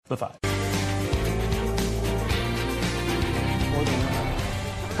The Five.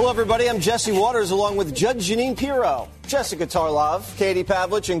 Hello, everybody. I'm Jesse Waters, along with Judge Jeanine Pirro, Jessica Tarlov, Katie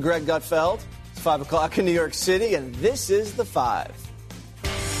Pavlich, and Greg Gutfeld. It's 5 o'clock in New York City, and this is The Five.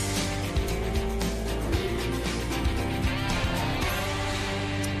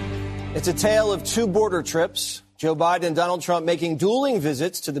 It's a tale of two border trips. Joe Biden and Donald Trump making dueling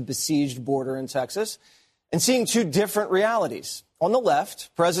visits to the besieged border in Texas and seeing two different realities. On the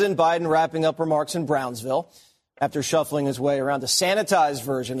left, President Biden wrapping up remarks in Brownsville after shuffling his way around a sanitized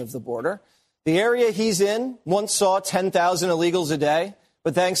version of the border. The area he's in once saw 10,000 illegals a day,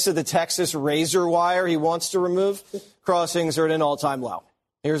 but thanks to the Texas razor wire he wants to remove, crossings are at an all-time low.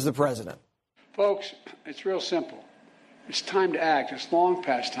 Here's the president. Folks, it's real simple. It's time to act. It's long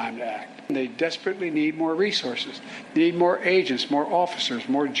past time to act. They desperately need more resources, need more agents, more officers,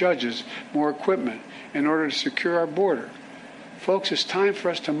 more judges, more equipment in order to secure our border. Folks, it's time for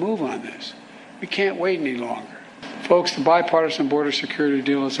us to move on this. We can't wait any longer. Folks, the bipartisan border security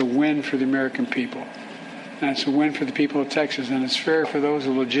deal is a win for the American people. And it's a win for the people of Texas, and it's fair for those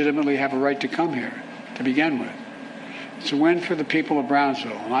who legitimately have a right to come here to begin with. It's a win for the people of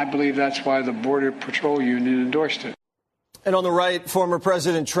Brownsville, and I believe that's why the Border Patrol Union endorsed it. And on the right, former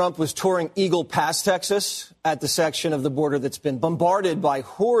President Trump was touring Eagle Pass, Texas, at the section of the border that's been bombarded by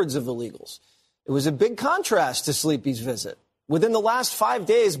hordes of illegals. It was a big contrast to Sleepy's visit. Within the last 5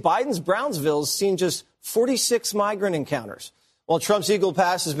 days, Biden's Brownsville has seen just 46 migrant encounters, while Trump's Eagle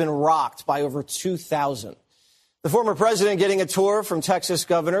Pass has been rocked by over 2,000. The former president getting a tour from Texas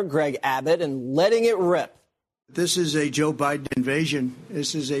Governor Greg Abbott and letting it rip. This is a Joe Biden invasion.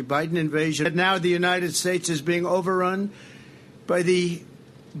 This is a Biden invasion. Now the United States is being overrun by the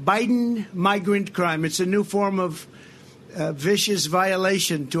Biden migrant crime. It's a new form of vicious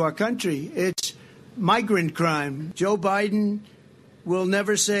violation to our country. It's migrant crime. Joe Biden will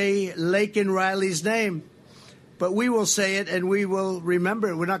never say Laken Riley's name, but we will say it and we will remember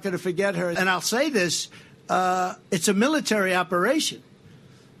it. We're not going to forget her. And I'll say this, it's a military operation.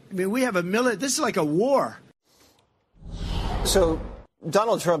 I mean, we have this is like a war. So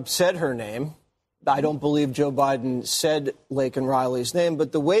Donald Trump said her name. I don't believe Joe Biden said Laken Riley's name,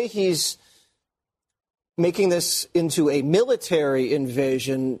 but the way he's making this into a military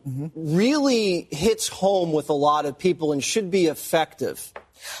invasion really hits home with a lot of people and should be effective.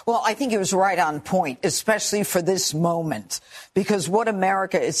 Well, I think he was right on point, especially for this moment, because what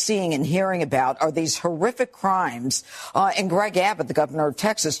America is seeing and hearing about are these horrific crimes. And Greg Abbott, the governor of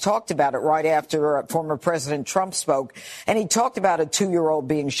Texas, talked about it right after former President Trump spoke. And he talked about a 2-year-old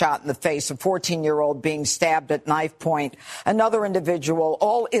being shot in the face, a 14-year-old being stabbed at knife point, another individual,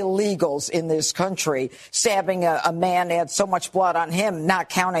 all illegals in this country, stabbing a man that had so much blood on him, not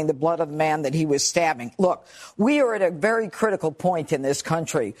counting the blood of the man that he was stabbing. Look, we are at a very critical point in this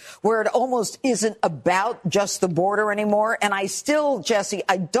country where it almost isn't about just the border anymore. And I still, Jesse,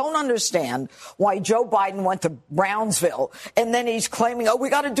 I don't understand why Joe Biden went to Brownsville and then he's claiming, we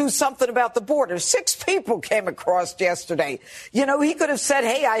got to do something about the border. 6 people came across yesterday. You know, he could have said,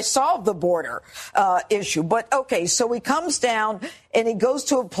 hey, I solved the border issue. But OK, so he comes down and he goes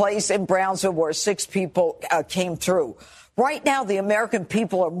to a place in Brownsville where 6 people came through. Right now, the American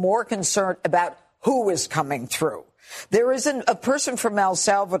people are more concerned about who is coming through. There is a person from El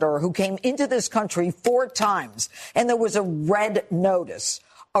Salvador who came into this country 4 times, and there was a red notice.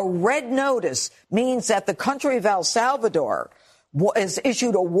 A red notice means that the country of El Salvador has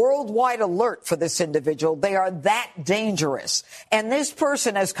issued a worldwide alert for this individual. They are that dangerous. And this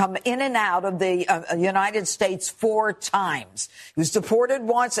person has come in and out of the United States 4 times. He was deported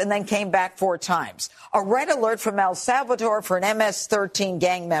once and then came back 4 times. A red alert from El Salvador for an MS-13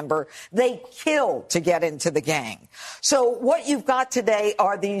 gang member. They kill to get into the gang. So what you've got today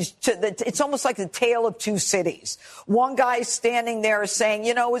are these, it's almost like the tale of 2 cities. One guy standing there saying,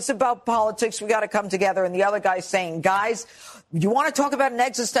 you know, it's about politics. We got to come together. And the other guy saying, guys, you want to talk about an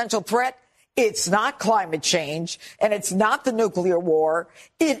existential threat? It's not climate change, and it's not the nuclear war.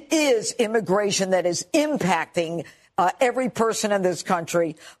 It is immigration that is impacting every person in this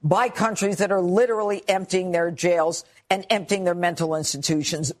country by countries that are literally emptying their jails and emptying their mental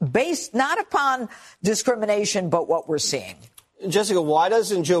institutions based not upon discrimination, but what we're seeing. Jessica, why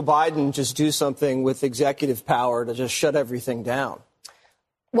doesn't Joe Biden just do something with executive power to just shut everything down?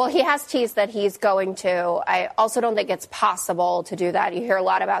 Well, he has teased that he's going to. I also don't think it's possible to do that. You hear a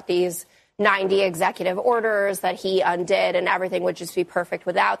lot about these 90 executive orders that he undid and everything would just be perfect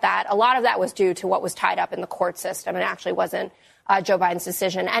without that. A lot of that was due to what was tied up in the court system and actually wasn't Joe Biden's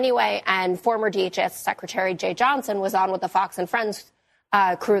decision anyway. And former DHS Secretary Jay Johnson was on with the Fox and Friends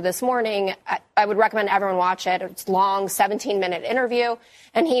crew this morning. I would recommend everyone watch it. It's long, 17-minute interview.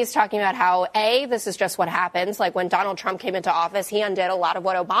 And he's talking about how, A, this is just what happens. Like when Donald Trump came into office, he undid a lot of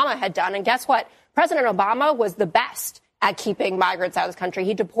what Obama had done. And guess what? President Obama was the best at keeping migrants out of the country.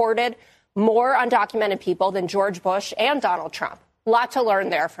 He deported more undocumented people than George Bush and Donald Trump. A lot to learn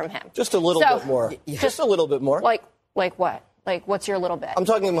there from him. Just a little bit more. Just a little bit more. Like what? Like, what's your little bit? I'm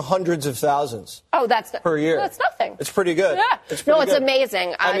talking hundreds of thousands. Oh, per year. That's nothing. It's pretty good. Yeah. It's pretty good.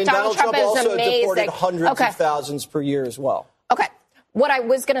 Amazing. I mean, Donald Trump is also amazing. deported hundreds of thousands per year as well. Okay. What I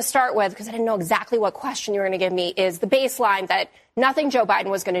was going to start with, because I didn't know exactly what question you were going to give me, is the baseline that nothing Joe Biden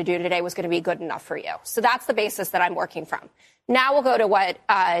was going to do today was going to be good enough for you. So that's the basis that I'm working from. Now we'll go to what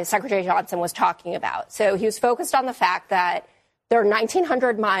Secretary Johnson was talking about. So he was focused on the fact that there are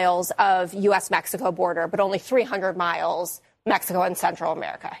 1,900 miles of U.S.-Mexico border, but only 300 miles Mexico and Central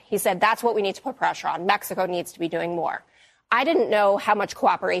America. He said that's what we need to put pressure on. Mexico needs to be doing more. I didn't know how much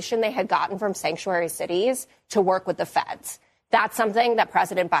cooperation they had gotten from sanctuary cities to work with the feds. That's something that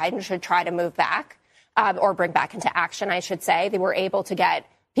President Biden should try to move back or bring back into action, I should say. They were able to get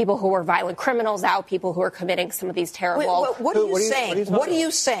people who were violent criminals out, people who are committing some of these terrible... What are you saying? What are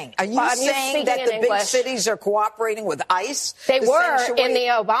you saying? Are you saying that the big cities are cooperating with ICE? They were in the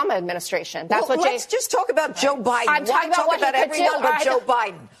Obama administration. That's what let's just talk about Joe Biden. I'm talking about what everyone but Joe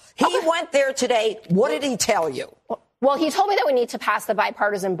Biden. He went there today. What did he tell you? Well, he told me that we need to pass the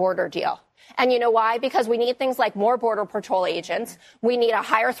bipartisan border deal. And you know why? Because we need things like more Border Patrol agents. We need a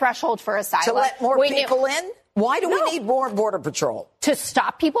higher threshold for asylum. To let more people in? Why do we need more Border Patrol? To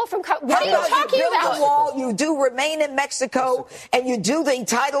stop people from coming. What are you talking about? The wall, you do remain in Mexico, and you do the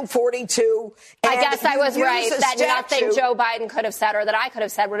Title 42. I guess I was right that nothing Joe Biden could have said or that I could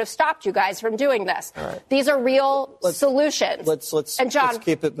have said would have stopped you guys from doing this. Right. These are real solutions. Let's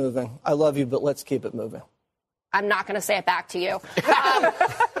keep it moving. I love you, but let's keep it moving. I'm not going to say it back to you.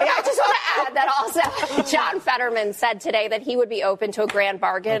 I just want to add that also John Fetterman said today that he would be open to a grand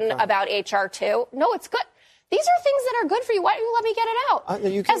bargain about H.R. 2. No, it's good. These are things that are good for you. Why don't you let me get it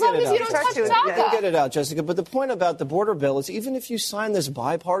out? You can as long as you don't touch DACA. You can get it out, Jessica. But the point about the border bill is even if you sign this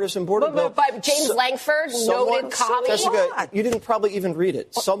bipartisan border bill... By James Langford, noted commie. Jessica, you didn't probably even read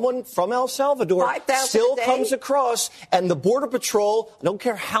it. Someone from El Salvador still comes across, and the Border Patrol, I don't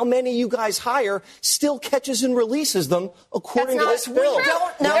care how many you guys hire, still catches and releases them according to this bill. We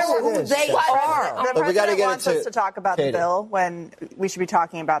don't know who they are. The president wants us to talk about the bill when we should be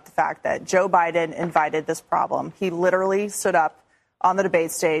talking about the fact that Joe Biden invited this problem. He literally stood up on the debate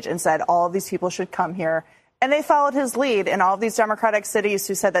stage and said all of these people should come here. And they followed his lead in all of these Democratic cities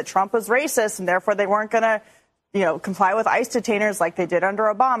who said that Trump was racist and therefore they weren't going to, comply with ICE detainers like they did under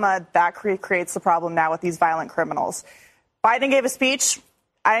Obama. That creates the problem now with these violent criminals. Biden gave a speech.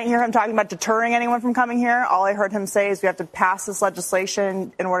 I didn't hear him talking about deterring anyone from coming here. All I heard him say is we have to pass this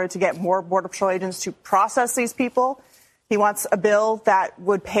legislation in order to get more Border Patrol agents to process these people. He wants a bill that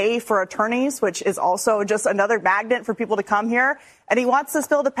would pay for attorneys, which is also just another magnet for people to come here. And he wants this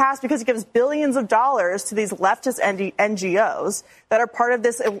bill to pass because it gives billions of dollars to these leftist NGOs that are part of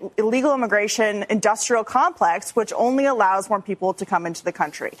this illegal immigration industrial complex, which only allows more people to come into the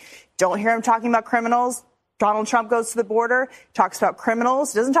country. Don't hear him talking about criminals. Donald Trump goes to the border, talks about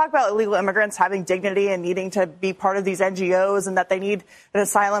criminals, doesn't talk about illegal immigrants having dignity and needing to be part of these NGOs and that they need an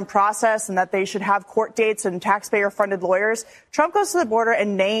asylum process and that they should have court dates and taxpayer-funded lawyers. Trump goes to the border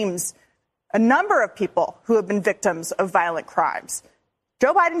and names a number of people who have been victims of violent crimes.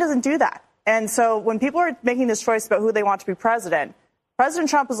 Joe Biden doesn't do that. And so when people are making this choice about who they want to be president, President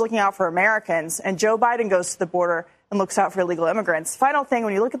Trump is looking out for Americans, and Joe Biden goes to the border and looks out for illegal immigrants. Final thing,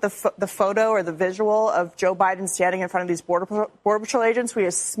 when you look at the photo or the visual of Joe Biden standing in front of these Border Patrol agents, who he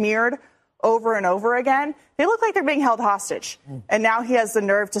has smeared over and over again, they look like they're being held hostage. And now he has the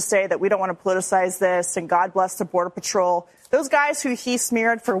nerve to say that we don't want to politicize this and God bless the Border Patrol. Those guys who he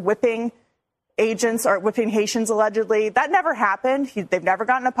smeared for whipping agents or whipping Haitians allegedly, that never happened. They've never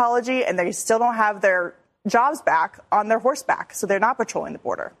gotten an apology, and they still don't have their jobs back on their horseback, so they're not patrolling the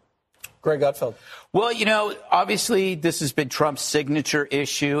border. Greg Gutfeld. Well, obviously this has been Trump's signature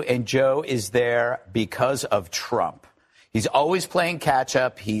issue, and Joe is there because of Trump. He's always playing catch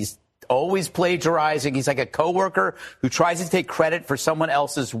up. He's always plagiarizing. He's like a coworker who tries to take credit for someone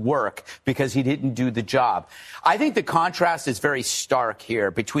else's work because he didn't do the job. I think the contrast is very stark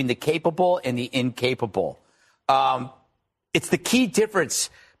here between the capable and the incapable. It's the key difference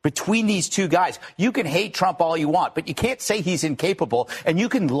between these two guys. You can hate Trump all you want, but you can't say he's incapable. And you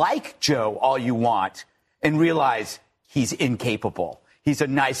can like Joe all you want and realize he's incapable. He's a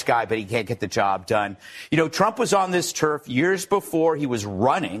nice guy, but he can't get the job done. Trump was on this turf years before he was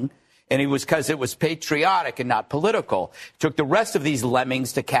running, And it was because it was patriotic and not political. It took the rest of these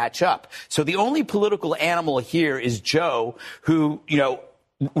lemmings to catch up. So the only political animal here is Joe, who,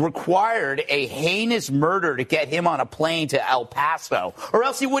 required a heinous murder to get him on a plane to El Paso, or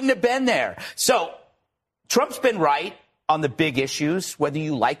else he wouldn't have been there. So Trump's been right on the big issues, whether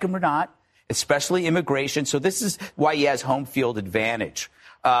you like him or not, especially immigration. So this is why he has home field advantage.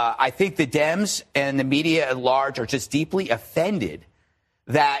 I think the Dems and the media at large are just deeply offended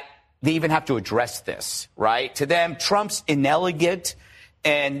that they even have to address this, right? To them, Trump's inelegant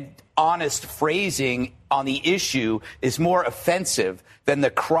and honest phrasing on the issue is more offensive than the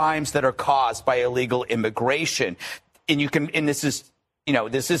crimes that are caused by illegal immigration. And this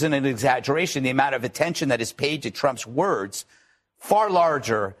isn't an exaggeration. The amount of attention that is paid to Trump's words far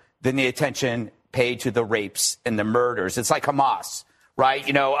larger than the attention paid to the rapes and the murders. It's like Hamas. Right.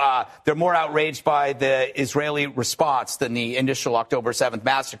 They're more outraged by the Israeli response than the initial October 7th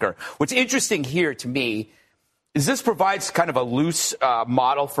massacre. What's interesting here to me is this provides kind of a loose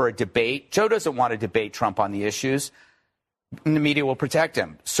model for a debate. Joe doesn't want to debate Trump on the issues, and the media will protect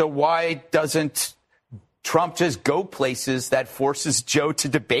him. So why doesn't Trump just go places that forces Joe to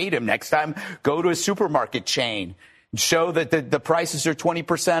debate him? Next time, go to a supermarket chain. Show that the prices are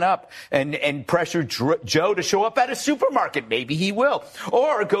 20% up and pressure Joe to show up at a supermarket. Maybe he will.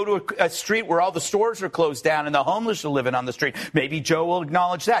 Or go to a street where all the stores are closed down and the homeless are living on the street. Maybe Joe will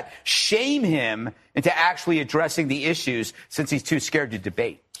acknowledge that. Shame him into actually addressing the issues since he's too scared to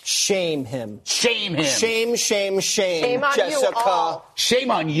debate. Shame him. Shame him. Shame, shame, shame. Shame on Jessica. you all.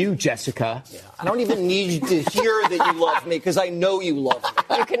 Shame on you, Jessica. Yeah, I don't even need you to hear that you love me because I know you love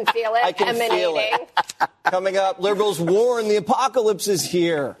me. You can feel it. I can feel it. Coming up, liberals warn the apocalypse is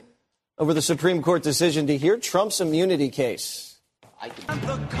here over the Supreme Court decision to hear Trump's immunity case. And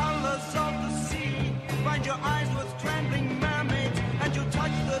the colors of the sea find your eyes with trembling mermaids, and you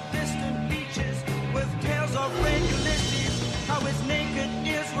touch the distant beaches with tales of red Ulysses, how his naked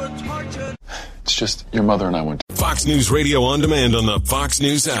ears were tortured. It's just your mother and I went to Fox News Radio on demand on the Fox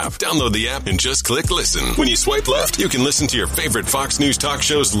News app. Download the app and just click listen. When you swipe left, you can listen to your favorite Fox News talk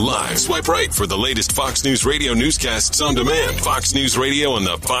shows live. Swipe right for the latest Fox News Radio newscasts on demand. Fox News Radio on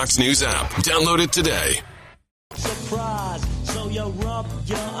the Fox News app. Download it today. Surprise, so you rub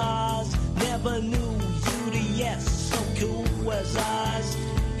your eyes. Never knew you the yes, so cool as eyes.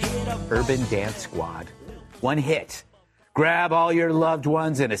 Urban Dance Squad. One hit. Grab all your loved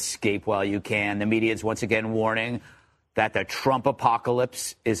ones and escape while you can. The media is once again warning that the Trump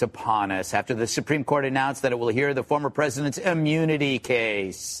apocalypse is upon us after the Supreme Court announced that it will hear the former president's immunity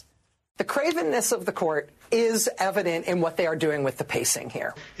case. The cravenness of the court is evident in what they are doing with the pacing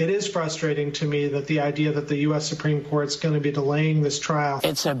here. It is frustrating to me that the idea that the U.S. Supreme Court is going to be delaying this trial.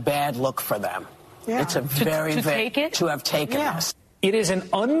 It's a bad look for them. Yeah. It's a very bad to have taken this. It is an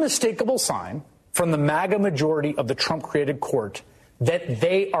unmistakable sign from the MAGA majority of the Trump-created court that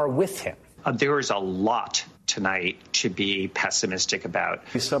they are with him. There is a lot tonight to be pessimistic about.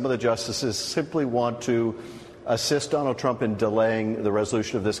 Some of the justices simply want to assist Donald Trump in delaying the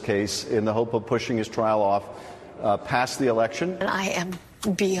resolution of this case in the hope of pushing his trial off past the election. And I am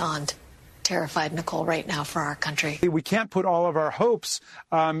beyond terrified, Nicole, right now for our country. We can't put all of our hopes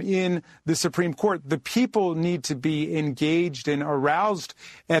in the Supreme Court. The people need to be engaged and aroused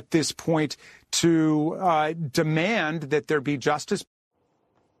at this point to demand that there be justice.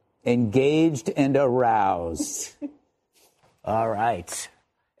 Engaged and aroused. All right.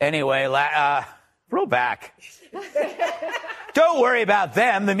 Anyway, roll back. Don't worry about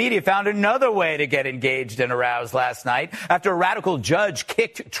them. The media found another way to get engaged and aroused last night after a radical judge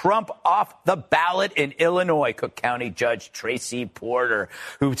kicked Trump off the ballot in Illinois. Cook County Judge Tracy Porter,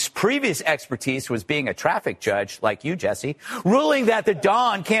 whose previous expertise was being a traffic judge, like you, Jesse, ruling that the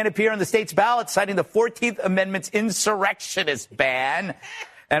Don can't appear on the state's ballot, citing the 14th Amendment's insurrectionist ban,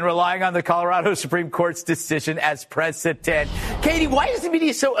 and relying on the Colorado Supreme Court's decision as precedent. Katie, why is the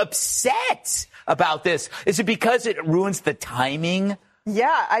media so upset about this? Is it because it ruins the timing?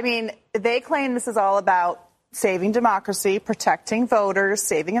 Yeah, I mean, they claim this is all about saving democracy, protecting voters,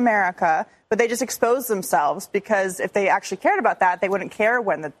 saving America, but they just expose themselves because if they actually cared about that, they wouldn't care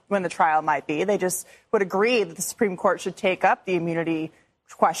when the trial might be. They just would agree that the Supreme Court should take up the immunity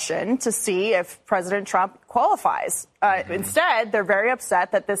question to see if President Trump qualifies. Instead, they're very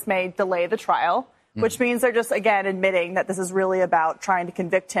upset that this may delay the trial, which means they're just, again, admitting that this is really about trying to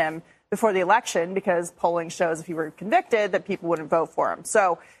convict him before the election, because polling shows if he were convicted that people wouldn't vote for him.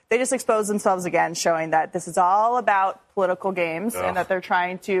 So they just expose themselves again, showing that this is all about political games and that they're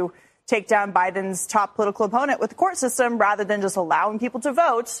trying to take down Biden's top political opponent with the court system rather than just allowing people to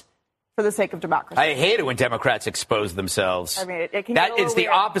vote for the sake of democracy. I hate it when Democrats expose themselves. I mean, it can that get a is the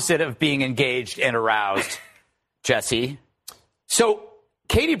weird. opposite of being engaged and aroused, Jesse. So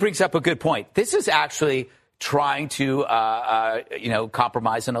Katie brings up a good point. This is actually trying to,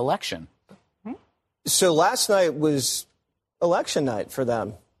 compromise an election. So last night was election night for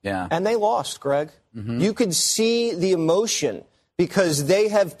them. Yeah. And they lost, Greg. You could see the emotion because they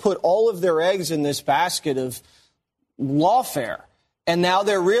have put all of their eggs in this basket of lawfare. And now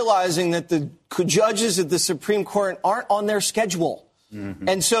they're realizing that the judges at the Supreme Court aren't on their schedule.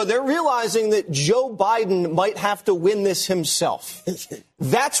 And so they're realizing that Joe Biden might have to win this himself.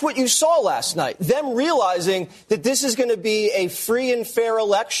 That's what you saw last night. Them realizing that this is going to be a free and fair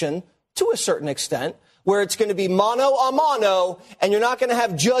election to a certain extent, where it's going to be mano a mano, and you're not going to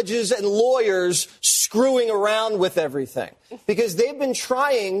have judges and lawyers screwing around with everything. Because they've been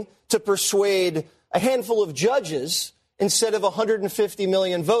trying to persuade a handful of judges instead of 150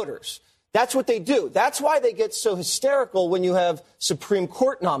 million voters. That's what they do. That's why they get so hysterical when you have Supreme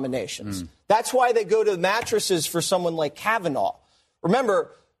Court nominations. That's why they go to mattresses for someone like Kavanaugh.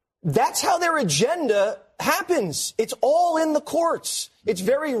 Remember, that's how their agenda happens. It's all in the courts. It's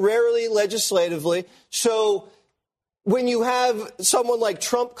very rarely legislatively. So when you have someone like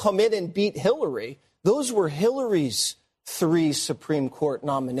Trump come in and beat Hillary, those were Hillary's 3 Supreme Court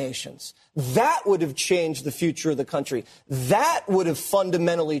nominations. That would have changed the future of the country. That would have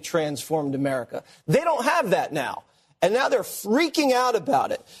fundamentally transformed America. They don't have that now. And now they're freaking out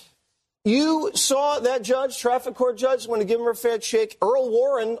about it. You saw that judge, traffic court judge, want to give him a fair shake. Earl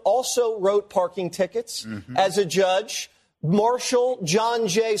Warren also wrote parking tickets as a judge. Marshall, John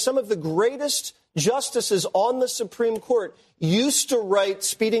Jay, some of the greatest justices on the Supreme Court used to write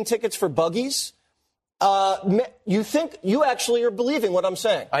speeding tickets for buggies. You think you actually are believing what I'm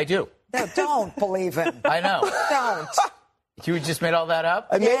saying? I do. No, don't believe him. I know. Don't. You just made all that up?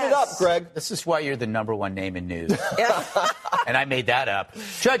 I made it up, Greg. This is why you're the number one name in news. And I made that up.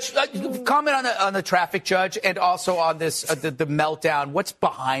 Judge, comment on the traffic judge and also on this, the meltdown. What's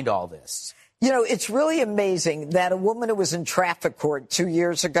behind all this? You know, it's really amazing that a woman who was in traffic court 2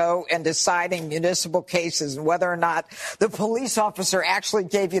 years ago and deciding municipal cases and whether or not the police officer actually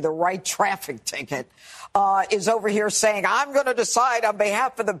gave you the right traffic ticket is over here saying, I'm going to decide on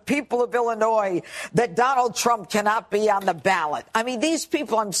behalf of the people of Illinois that Donald Trump cannot be on the ballot. I mean, these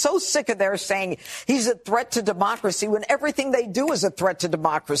people, I'm so sick of their saying he's a threat to democracy when everything they do is a threat to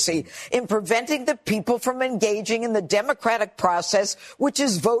democracy in preventing the people from engaging in the democratic process, which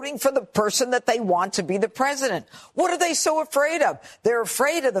is voting for the person that they want to be the president. What are they so afraid of? They're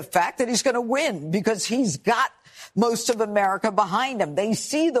afraid of the fact that he's going to win because he's got most of America behind him. They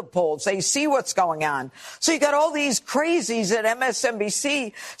see the polls. They see what's going on. So you got all these crazies at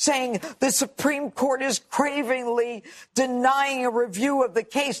MSNBC saying the Supreme Court is cravingly denying a review of the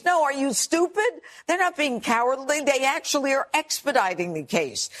case. No, are you stupid? They're not being cowardly. They actually are expediting the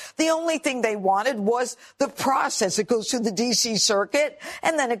case. The only thing they wanted was the process. It goes through the D.C. Circuit,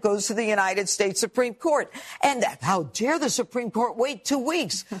 and then it goes to the United States Supreme Court. And how dare the Supreme Court wait 2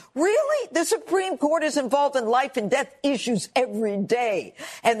 weeks? Really? The Supreme Court is involved in life and death issues every day,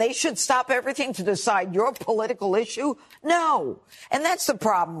 and they should stop everything to decide your political issue? No. And that's the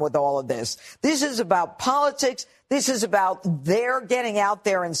problem with all of this. This is about politics. This is about their getting out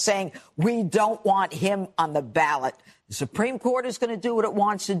there and saying, we don't want him on the ballot. The Supreme Court is going to do what it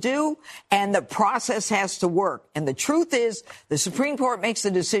wants to do, and the process has to work. And the truth is, the Supreme Court makes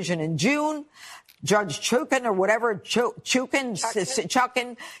the decision in June. Judge Chutkan or whatever,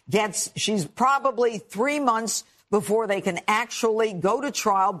 Chutkan gets, she's probably 3 months before they can actually go to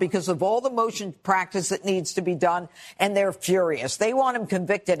trial because of all the motion practice that needs to be done, and they're furious. They want him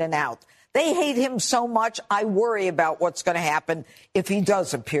convicted and out. They hate him so much, I worry about what's going to happen if he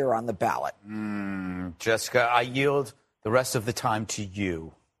does appear on the ballot. Jessica, I yield the rest of the time to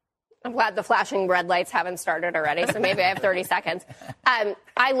you. I'm glad the flashing red lights haven't started already, so maybe I have 30 seconds.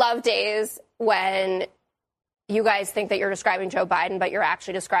 I love days when you guys think that you're describing Joe Biden, but you're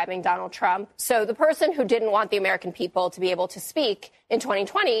actually describing Donald Trump. So the person who didn't want the American people to be able to speak in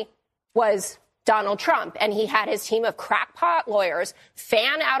 2020 was Donald Trump, and he had his team of crackpot lawyers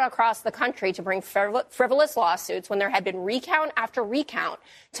fan out across the country to bring frivolous lawsuits when there had been recount after recount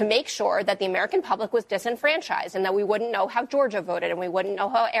to make sure that the American public was disenfranchised and that we wouldn't know how Georgia voted and we wouldn't know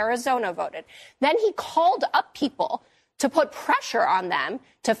how Arizona voted. Then he called up people to put pressure on them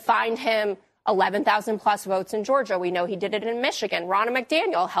to find him 11,000 plus votes in Georgia. We know he did it in Michigan. Ronna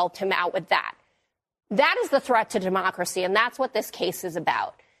McDaniel helped him out with that. That is the threat to democracy, and that's what this case is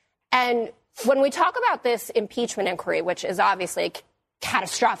about. And when we talk about this impeachment inquiry, which is obviously a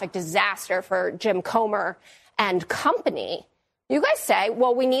catastrophic disaster for Jim Comer and company, You guys say,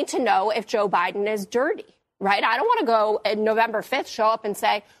 well, we need to know if Joe Biden is dirty, right? I don't want to go on November 5th, show up and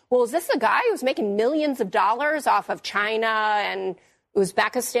say, well, is this the guy who's making millions of dollars off of China and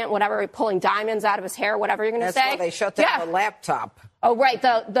Uzbekistan, whatever, pulling diamonds out of his hair, whatever you're going to say? That's why they shut down the laptop. Oh, right,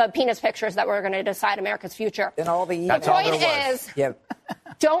 the penis pictures that were going to decide America's future. And all the point is,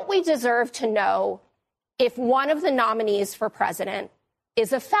 don't we deserve to know if one of the nominees for president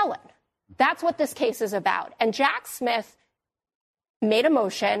is a felon? That's what this case is about. And Jack Smith made a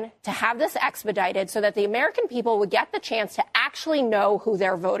motion to have this expedited so that the American people would get the chance to actually know who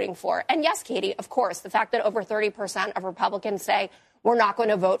they're voting for. And yes, Katie, of course, the fact that over 30% of Republicans say we're not going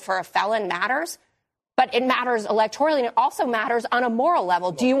to vote for a felon matters. But it matters electorally, and it also matters on a moral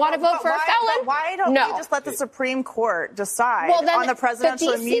level. Do you want to vote for a felon? Why don't we just let the Supreme Court decide on the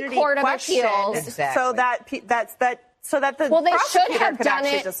presidential immunity question, so that the they should prosecutor have could done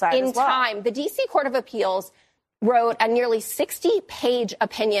actually it decide in as well. time. The D.C. Court of Appeals wrote a nearly 60-page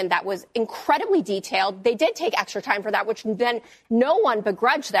opinion that was incredibly detailed. They did take extra time for that, which then no one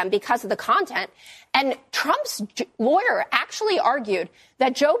begrudged them because of the content. And Trump's lawyer actually argued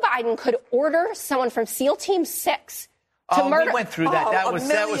that Joe Biden could order someone from SEAL Team 6 to murder. We went through that. That was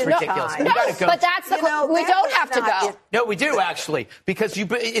ridiculous. No, but that's the we don't have to go. No, we do actually, because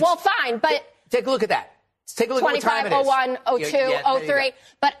well, fine, but take a look at that. Take a look at what time it is. 25, 01, 02, 03.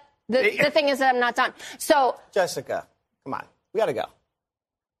 But the thing is that I'm not done. So, Jessica, come on. We got to go.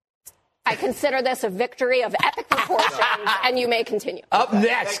 I consider this a victory of epic proportions, and you may continue. Up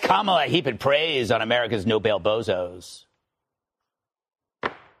next, Kamala heaping praise on America's no-bail bozos.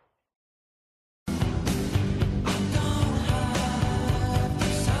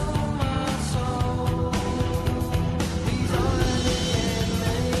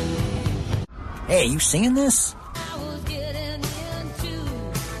 Hey, you seeing this?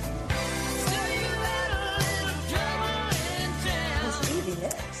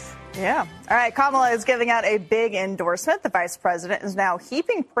 Yeah. All right. Kamala is giving out a big endorsement. The vice president is now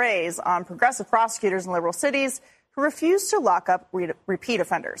heaping praise on progressive prosecutors in liberal cities who refuse to lock up repeat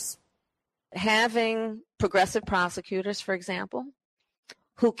offenders. Having progressive prosecutors, for example,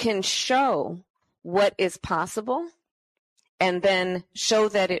 who can show what is possible and then show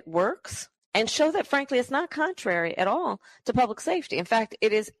that it works and show that, frankly, it's not contrary at all to public safety. In fact,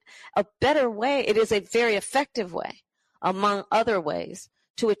 it is a better way. It is a very effective way, among other ways,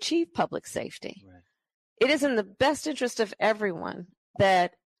 to achieve public safety. Right. It is in the best interest of everyone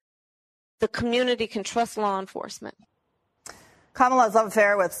that the community can trust law enforcement. Kamala's love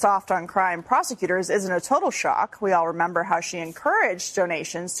affair with soft-on-crime prosecutors isn't a total shock. We all remember how she encouraged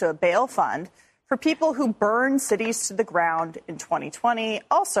donations to a bail fund for people who burned cities to the ground in 2020.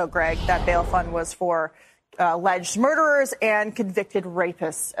 Also, Greg, that bail fund was for alleged murderers and convicted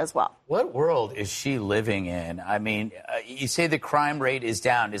rapists as well. What world is she living in? I mean, you say the crime rate is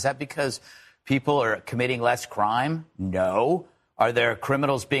down. Is that because people are committing less crime? No. Are there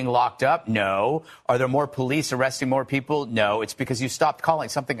criminals being locked up? No. Are there more police arresting more people? No. It's because you stopped calling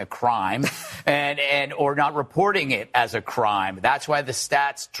something a crime and or not reporting it as a crime. That's why the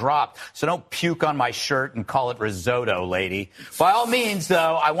stats dropped. So don't puke on my shirt and call it risotto, lady. By all means,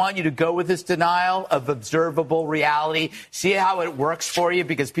 though, I want you to go with this denial of observable reality. See how it works for you,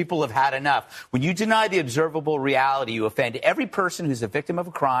 because people have had enough. When you deny the observable reality, you offend every person who's a victim of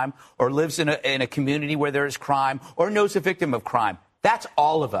a crime or lives in a community where there is crime or knows a victim of crime. That's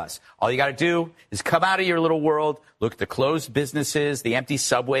all of us. All you got to do is come out of your little world, look at the closed businesses, the empty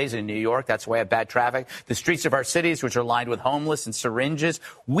subways in New York. That's why I have bad traffic. The streets of our cities, which are lined with homeless and syringes.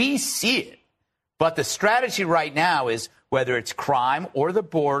 We see it. But the strategy right now is, whether it's crime or the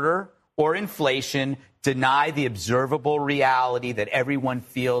border or inflation, deny the observable reality that everyone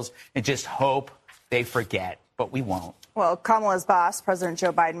feels and just hope they forget. But we won't. Well, Kamala's boss, President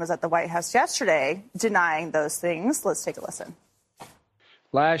Joe Biden, was at the White House yesterday denying those things. Let's take a listen.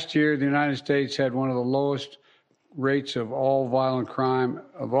 Last year, the United States had one of the lowest rates of all violent crimes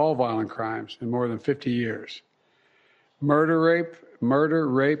in more than 50 years. Murder,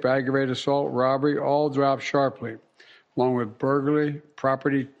 rape, aggravated assault, robbery, all dropped sharply, along with burglary,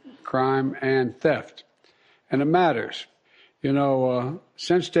 property crime, and theft. And it matters. You know,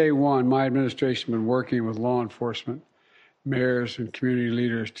 since day one, my administration has been working with law enforcement, mayors, and community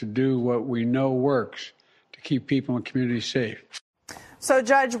leaders to do what we know works to keep people and communities safe. So,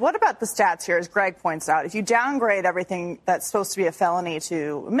 Judge, what about the stats here? As Greg points out, if you downgrade everything that's supposed to be a felony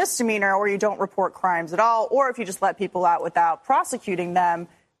to a misdemeanor, or you don't report crimes at all, or if you just let people out without prosecuting them,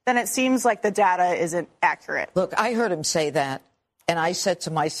 then it seems like the data isn't accurate. Look, I heard him say that, and I said to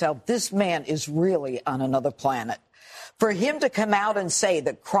myself, this man is really on another planet. For him to come out and say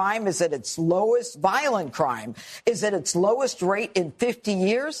that crime is at its lowest, violent crime is at its lowest rate in 50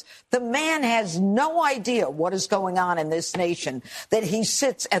 years, the man has no idea what is going on in this nation that he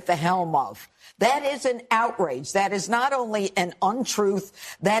sits at the helm of. That is an outrage. That is not only an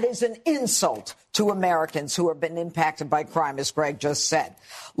untruth, that is an insult to Americans who have been impacted by crime, as Greg just said.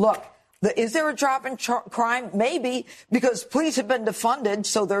 Look, is there a drop in crime? Maybe, because police have been defunded,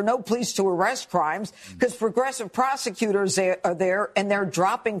 so there are no police to arrest crimes, because progressive prosecutors are there, and they're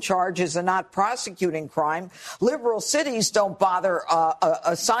dropping charges and not prosecuting crime. Liberal cities don't bother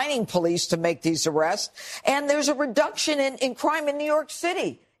assigning police to make these arrests, and there's a reduction in crime in New York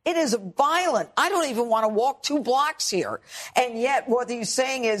City. It is violent. I don't even want to walk 2 blocks here. And yet what he's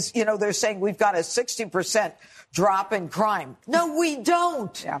saying is, they're saying we've got a 60% drop in crime. No, we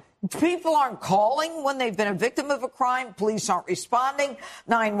don't. Yeah. People aren't calling when they've been a victim of a crime. Police aren't responding.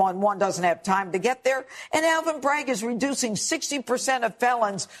 911 doesn't have time to get there. And Alvin Bragg is reducing 60%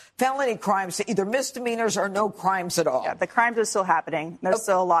 of felony crimes to either misdemeanors or no crimes at all. Yeah, the crimes are still happening. There's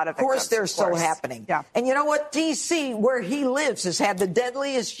still a lot of victims. Of course, they're still happening. Yeah. And you know what? D.C., where he lives, has had the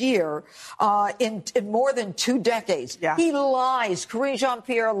deadliest year in more than 2 decades. Yeah. He lies. Karine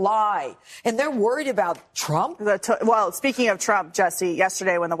Jean-Pierre lie. And they're worried about Trump? Well, speaking of Trump, Jesse,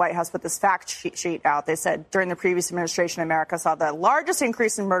 yesterday when the White House put this fact sheet out, they said during the previous administration, America saw the largest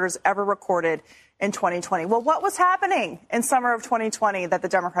increase in murders ever recorded in 2020. Well, what was happening in summer of 2020 that the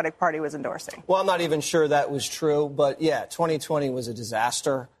Democratic Party was endorsing? Well, I'm not even sure that was true. But, yeah, 2020 was a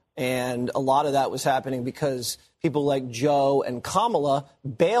disaster. And a lot of that was happening because people like Joe and Kamala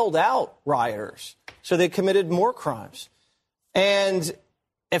bailed out rioters. So they committed more crimes. And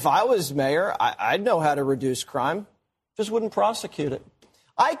if I was mayor, I'd know how to reduce crime. Just wouldn't prosecute it.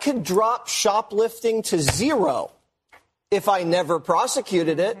 I could drop shoplifting to 0 if I never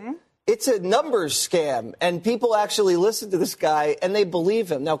prosecuted it. Mm-hmm. It's a numbers scam, and people actually listen to this guy, and they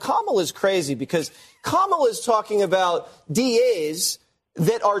believe him. Now, Kamala's crazy because Kamala is talking about DAs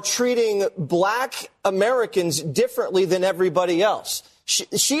that are treating black Americans differently than everybody else.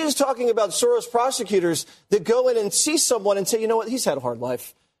 She is talking about Soros prosecutors that go in and see someone and say, you know what, he's had a hard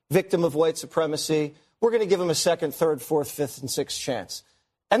life, victim of white supremacy. We're going to give him a 2nd, 3rd, 4th, 5th, and 6th chance.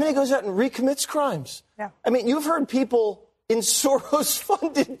 And then he goes out and recommits crimes. Yeah. I mean, you've heard people in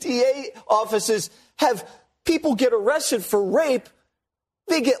Soros-funded DA offices have people get arrested for rape,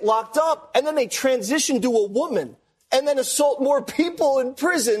 they get locked up, and then they transition to a woman and then assault more people in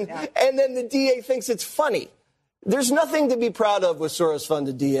prison, and then the DA thinks it's funny. There's nothing to be proud of with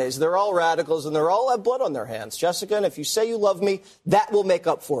Soros-funded DAs. They're all radicals, and they all have blood on their hands. Jessica, and if you say you love me, that will make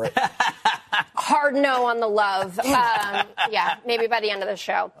up for it. Hard no on the love. Yeah, maybe by the end of the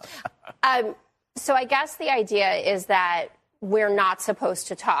show. So I guess the idea is that we're not supposed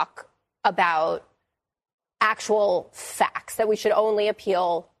to talk about actual facts, that we should only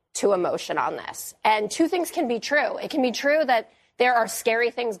appeal to emotion on this. And 2 things can be true. It can be true that there are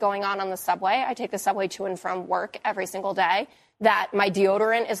scary things going on the subway. I take the subway to and from work every single day. That my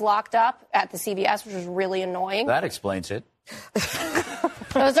deodorant is locked up at the CVS, which is really annoying. That explains it.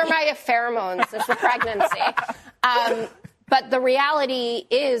 Those are my pheromones. It's the pregnancy. But the reality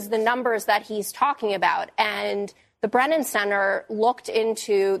is the numbers that he's talking about. And the Brennan Center looked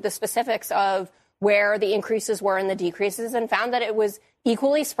into the specifics of where the increases were and the decreases and found that it was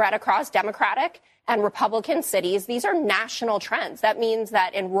equally spread across Democratic and Republican cities. These are national trends. That means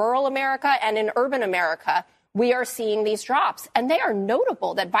that in rural America and in urban America, we are seeing these drops. And they are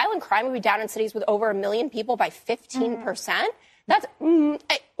notable. That violent crime will be down in cities with over 1 million people by 15%. That's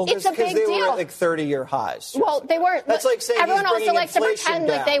it's a big deal. They were at like 30-year highs. Well, they weren't. That's like saying everyone also likes to pretend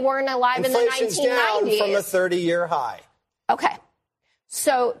like they weren't alive Inflation's in the 1990s. Down from a 30-year high. Okay.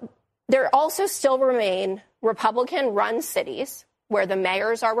 So there also still remain Republican-run cities where the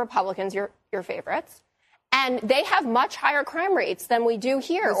mayors are Republicans, your favorites, and they have much higher crime rates than we do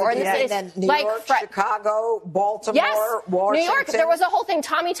here. Or in the cities New York, Chicago, Baltimore, yes, Washington. New York. There was a whole thing.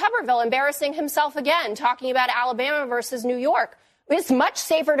 Tommy Tuberville embarrassing himself again, talking about Alabama versus New York. It's much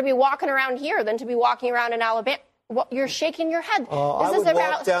safer to be walking around here than to be walking around in Alabama. Well, you're shaking your head. I would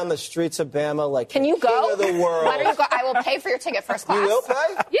walk down the streets of Bama like Can you king go? of the world. Why don't you go? I will pay for your ticket first class. You will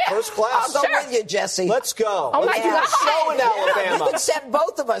pay? Yeah. First class? I'll go with you, Jesse. Let's go. Oh, Let's my do God. a show in Alabama. You can send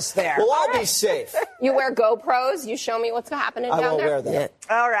both of us there. We'll all be safe. You wear GoPros. You show me what's happening down there. I won't wear that.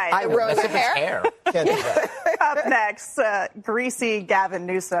 All right. I ruined my hair. Can't do that. Up next, greasy Gavin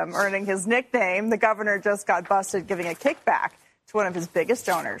Newsom earning his nickname. The governor just got busted giving a kickback to one of his biggest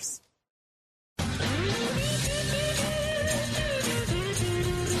donors.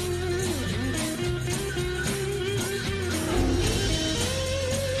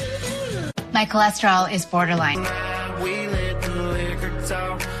 My cholesterol is borderline.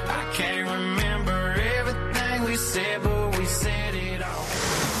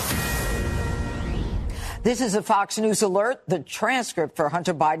 This is a Fox News alert. The transcript for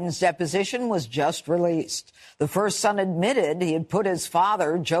Hunter Biden's deposition was just released. The first son admitted he had put his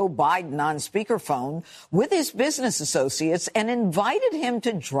father, Joe Biden, on speakerphone with his business associates and invited him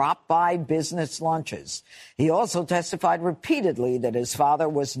to drop by business lunches. He also testified repeatedly that his father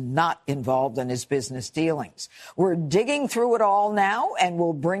was not involved in his business dealings. We're digging through it all now, and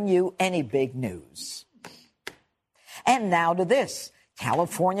we'll bring you any big news. And now to this.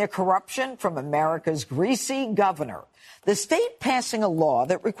 California corruption from America's greasy governor. The state passing a law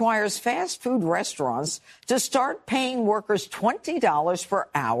that requires fast food restaurants to start paying workers $20 per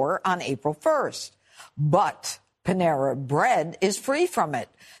hour on April 1st. But Panera Bread is free from it,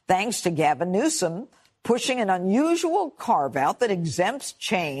 thanks to Gavin Newsom pushing an unusual carve-out that exempts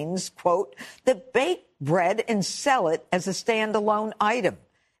chains, quote, that bake bread and sell it as a standalone item.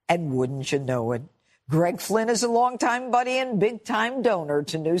 And wouldn't you know it, Greg Flynn is a longtime buddy and big-time donor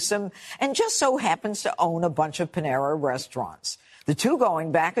to Newsom and just so happens to own a bunch of Panera restaurants. The two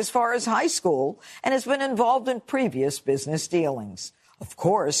going back as far as high school and has been involved in previous business dealings. Of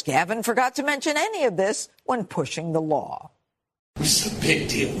course, Gavin forgot to mention any of this when pushing the law. This is a big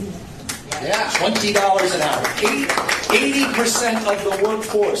deal. Yeah, $20 an hour. 80% of the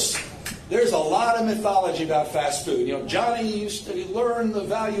workforce. There's a lot of mythology about fast food. You know, Johnny used to learn the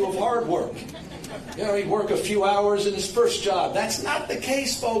value of hard work. You know, he'd work a few hours in his first job. That's not the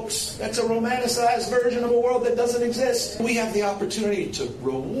case, folks. That's a romanticized version of a world that doesn't exist. We have the opportunity to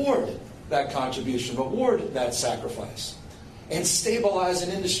reward that contribution, reward that sacrifice, and stabilize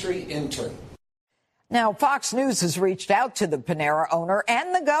an industry in turn. Now, Fox News has reached out to the Panera owner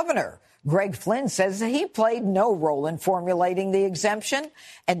and the governor. Greg Flynn says that he played no role in formulating the exemption,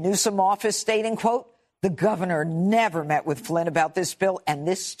 and Newsom office stating, quote, the governor never met with Flynn about this bill, and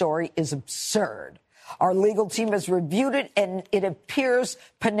this story is absurd. Our legal team has reviewed it, and it appears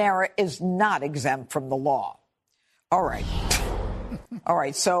Panera is not exempt from the law. All right. All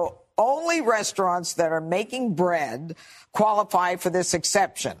right. So only restaurants that are making bread qualify for this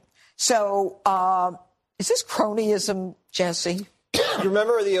exception. So is this cronyism, Jesse? You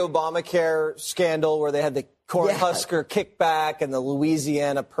remember the Obamacare scandal where they had the Cornhusker kickback and the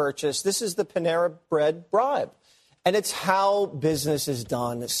Louisiana purchase? This is the Panera Bread bribe. And it's how business is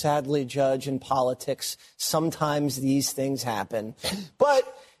done. Sadly, Judge, in politics, sometimes these things happen. But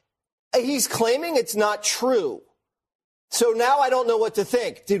he's claiming it's not true. So now I don't know what to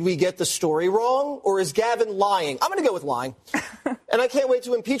think. Did we get the story wrong, or is Gavin lying? I'm going to go with lying. And I can't wait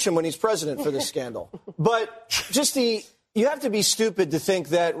to impeach him when he's president for this scandal. But just you have to be stupid to think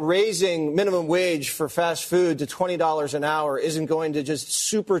that raising minimum wage for fast food to $20 an hour isn't going to just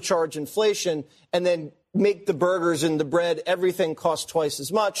supercharge inflation and then make the burgers and the bread, everything cost twice as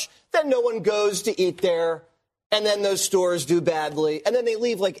much. Then no one goes to eat there, and then those stores do badly. And then they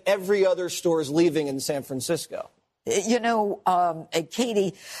leave like every other store is leaving in San Francisco. You know,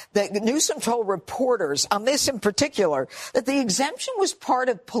 Katie, that Newsom told reporters on this in particular that the exemption was part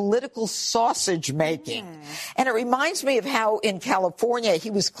of political sausage making. And it reminds me of how in California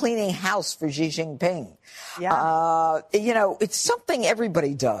he was cleaning house for Xi Jinping. Yeah. You know, it's something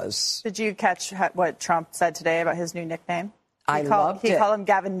everybody does. Did you catch what Trump said today about his new nickname? He called him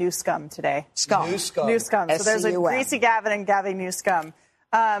Gavin Newscum today. Newscum. So there's a greasy Gavin and Gavin Newscum.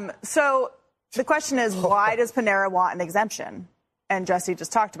 So the question is, why does Panera want an exemption? And Jesse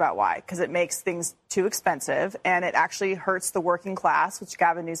just talked about why. Because it makes things too expensive, and it actually hurts the working class, which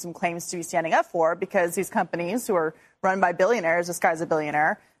Gavin Newsom claims to be standing up for, because these companies who are run by billionaires, this guy's a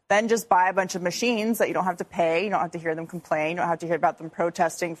billionaire, then just buy a bunch of machines that you don't have to pay, you don't have to hear them complain, you don't have to hear about them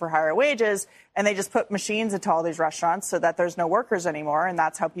protesting for higher wages, and they just put machines into all these restaurants so that there's no workers anymore, and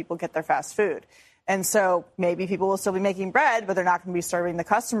that's how people get their fast food. And so maybe people will still be making bread, but they're not going to be serving the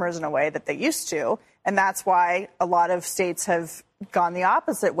customers in a way that they used to. And that's why a lot of states have gone the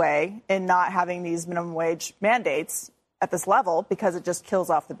opposite way in not having these minimum wage mandates at this level, because it just kills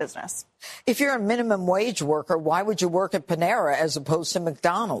off the business. If you're a minimum wage worker, why would you work at Panera as opposed to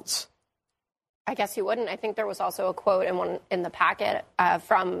McDonald's? I guess you wouldn't. I think there was also a quote in the packet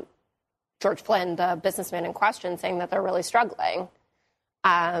from George Flynn, the businessman in question, saying that they're really struggling.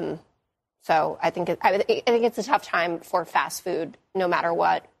 So I think it's a tough time for fast food, no matter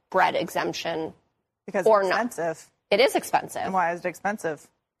what, bread exemption because or it's expensive. Not. It is expensive. And why is it expensive?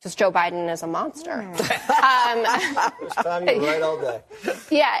 Because Joe Biden is a monster. There's time you're right all day.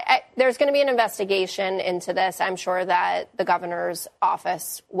 Yeah, there's going to be an investigation into this. I'm sure that the governor's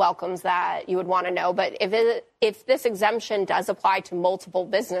office welcomes that. You would want to know. But if this exemption does apply to multiple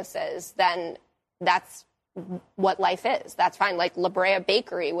businesses, then that's what life is. That's fine. Like La Brea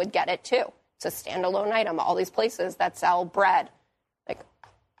Bakery would get it too. It's a standalone item. All these places that sell bread. Like,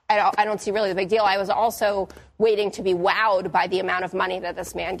 I don't see really the big deal. I was also waiting to be wowed by the amount of money that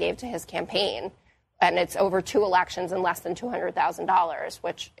this man gave to his campaign. And it's over 2 elections and less than $200,000,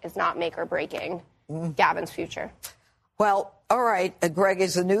 which is not make or breaking Gavin's future. Well, all right. Greg,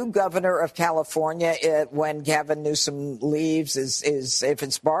 is the new governor of California, when Gavin Newsom leaves, is if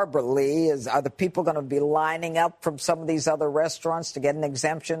it's Barbara Lee, are the people going to be lining up from some of these other restaurants to get an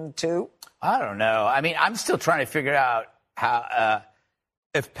exemption too? I don't know. I mean, I'm still trying to figure out how,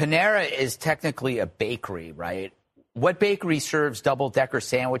 if Panera is technically a bakery, right? What bakery serves double-decker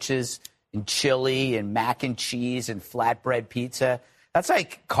sandwiches and chili and mac and cheese and flatbread pizza? That's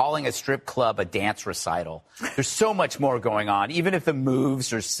like calling a strip club a dance recital. There's so much more going on, even if the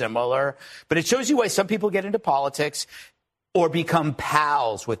moves are similar. But it shows you why some people get into politics or become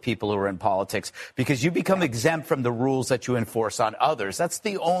pals with people who are in politics, because you become exempt from the rules that you enforce on others. That's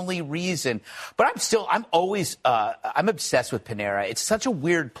the only reason. But I'm obsessed with Panera. It's such a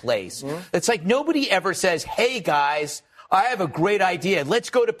weird place. It's like nobody ever says, hey, guys, I have a great idea. Let's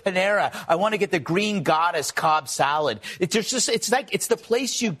go to Panera. I want to get the Green Goddess Cobb salad. It's the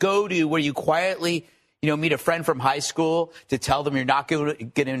place you go to where you quietly, meet a friend from high school to tell them you're not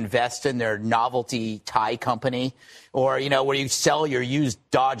going to invest in their novelty tie company, or, where you sell your used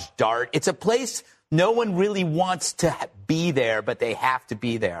Dodge Dart. It's a place no one really wants to be there, but they have to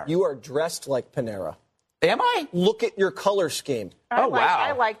be there. You are dressed like Panera. Am I? Look at your color scheme. Wow.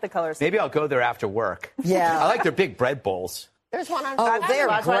 I like the color scheme. Maybe I'll go there after work. Yeah. I like their big bread bowls. There's one on Friday. they're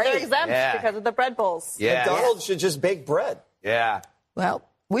great. They're exempt because of the bread bowls. Yeah. McDonald's should just bake bread. Yeah. Well,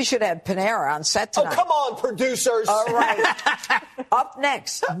 we should have Panera on set tonight. Oh, come on, producers. All right. Up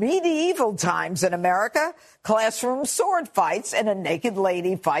next, medieval times in America, classroom sword fights, and a naked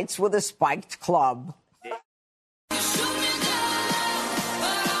lady fights with a spiked club.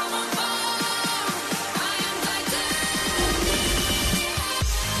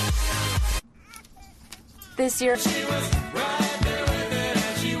 This year,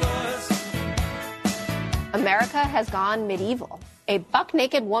 America has gone medieval. A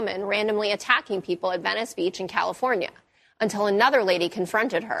buck-naked woman randomly attacking people at Venice Beach in California until another lady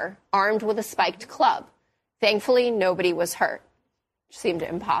confronted her, armed with a spiked club. Thankfully, nobody was hurt. Seemed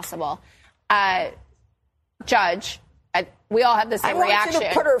impossible. Judge, we all have the same reaction. I want you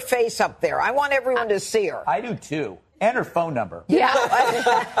to put her face up there. I want everyone to see her. I do, too. And her phone number. Yeah.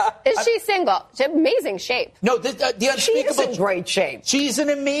 Is she single? She's in amazing shape. No, the unspeakable. She's in great shape. She's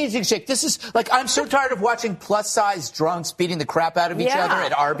in amazing shape. This is I'm so tired of watching plus-size drunks beating the crap out of each other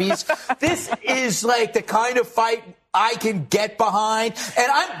at Arby's. This is like the kind of fight I can get behind.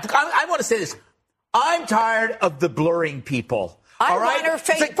 And I want to say this. I'm tired of the blurring people. I all right? want her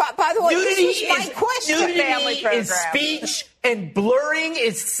face. By the way, this was my question. Nudity is speech, and blurring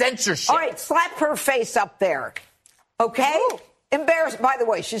is censorship. All right, slap her face up there. Okay? Ooh. Embarrassed. By the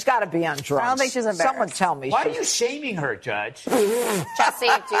way, she's got to be on drugs. I don't think she's embarrassed. Someone tell me. Why are you shaming her, Judge? Jesse,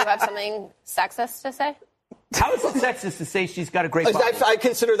 do you have something sexist to say? How is it sexist to say she's got a great body? I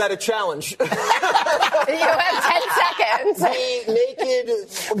consider that a challenge. You have 10 seconds.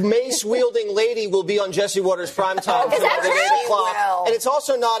 The naked, mace-wielding lady will be on Jesse Waters' primetime tonight at 8 o'clock. Well. And it's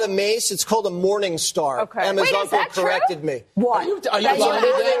also not a mace. It's called a Morning Star. Okay. Emma's Wait, uncle corrected me. What? Are you lying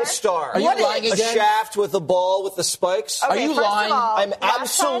again? Morning Star. Are you lying again? A shaft with a ball with the spikes. Okay, are you first lying? Of all, I'm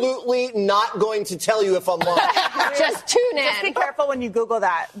absolutely not going to tell you if I'm lying. Just tune in. Just be careful when you Google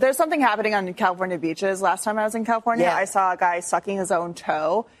that. There's something happening on California beaches. Last time I was in California, I saw a guy sucking his own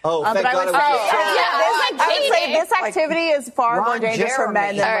toe. Oh, thank God it was I would say this activity is far more dangerous for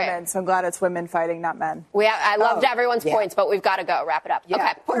men than right. women. So I'm glad it's women fighting, not men. I loved everyone's points, but we've got to go. Wrap it up.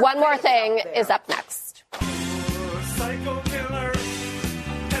 Yeah. Okay. One more thing is up next. Psycho killer,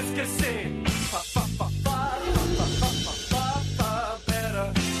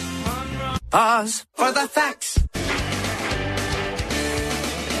 Pause for the facts.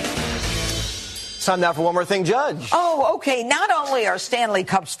 It's time now for One More Thing, Judge. Oh, okay. Not only are Stanley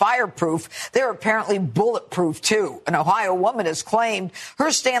Cups fireproof, they're apparently bulletproof, too. An Ohio woman has claimed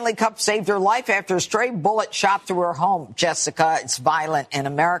her Stanley Cup saved her life after a stray bullet shot through her home. Jessica, it's violent in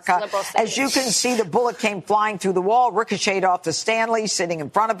America. As you can see, the bullet came flying through the wall, ricocheted off the Stanley sitting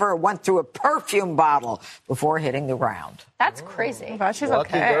in front of her, went through a perfume bottle before hitting the ground. That's crazy. But she's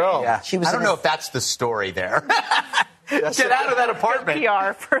Lucky okay. girl. Yeah. She was I don't know if that's the story there. Yes, Get out of that apartment.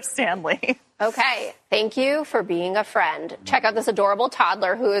 PR for Stanley. Okay, thank you for being a friend. Check out this adorable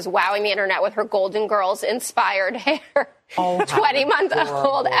toddler who is wowing the internet with her Golden Girls-inspired hair.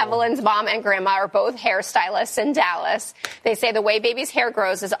 20-month-old Evelyn's mom and grandma are both hairstylists in Dallas. They say the way baby's hair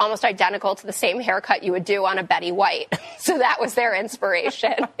grows is almost identical to the same haircut you would do on a Betty White. So that was their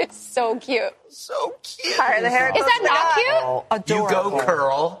inspiration. It's so cute. So cute. Is that not cute? You go,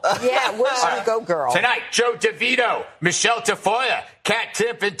 Curl. Yeah, where's you go, girl? Tonight, Joe DeVito, Michelle Tafoya, Kat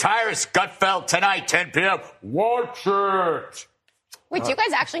Tipp, and Tyrus Gutfeld tonight, 10 p.m. Watch it. Wait, do you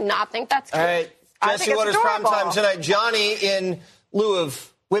guys actually not think that's cute? All right. Jesse Waters prime time tonight. Johnny, in lieu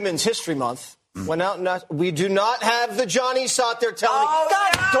of Women's History Month, went out and we do not have the Johnny Sot. They're telling me,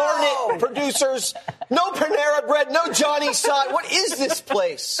 God darn it, producers, no Panera Bread, no Johnny Sot. What is this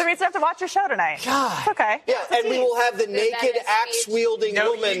place? So we have to watch your show tonight. God. It's okay. Yeah, and we will have the naked axe-wielding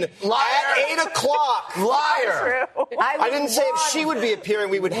woman at 8 o'clock. Liar. I didn't say if she would be appearing,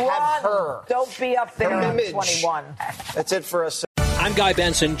 we would have her. Don't be up there on 21. That's it for us. I'm Guy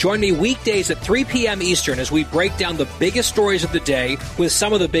Benson. Join me weekdays at 3 p.m. Eastern as we break down the biggest stories of the day with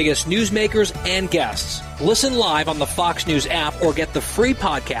some of the biggest newsmakers and guests. Listen live on the Fox News app or get the free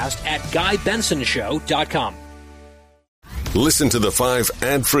podcast at GuyBensonShow.com. Listen to The 5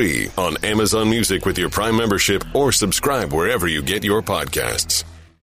 ad-free on Amazon Music with your Prime membership or subscribe wherever you get your podcasts.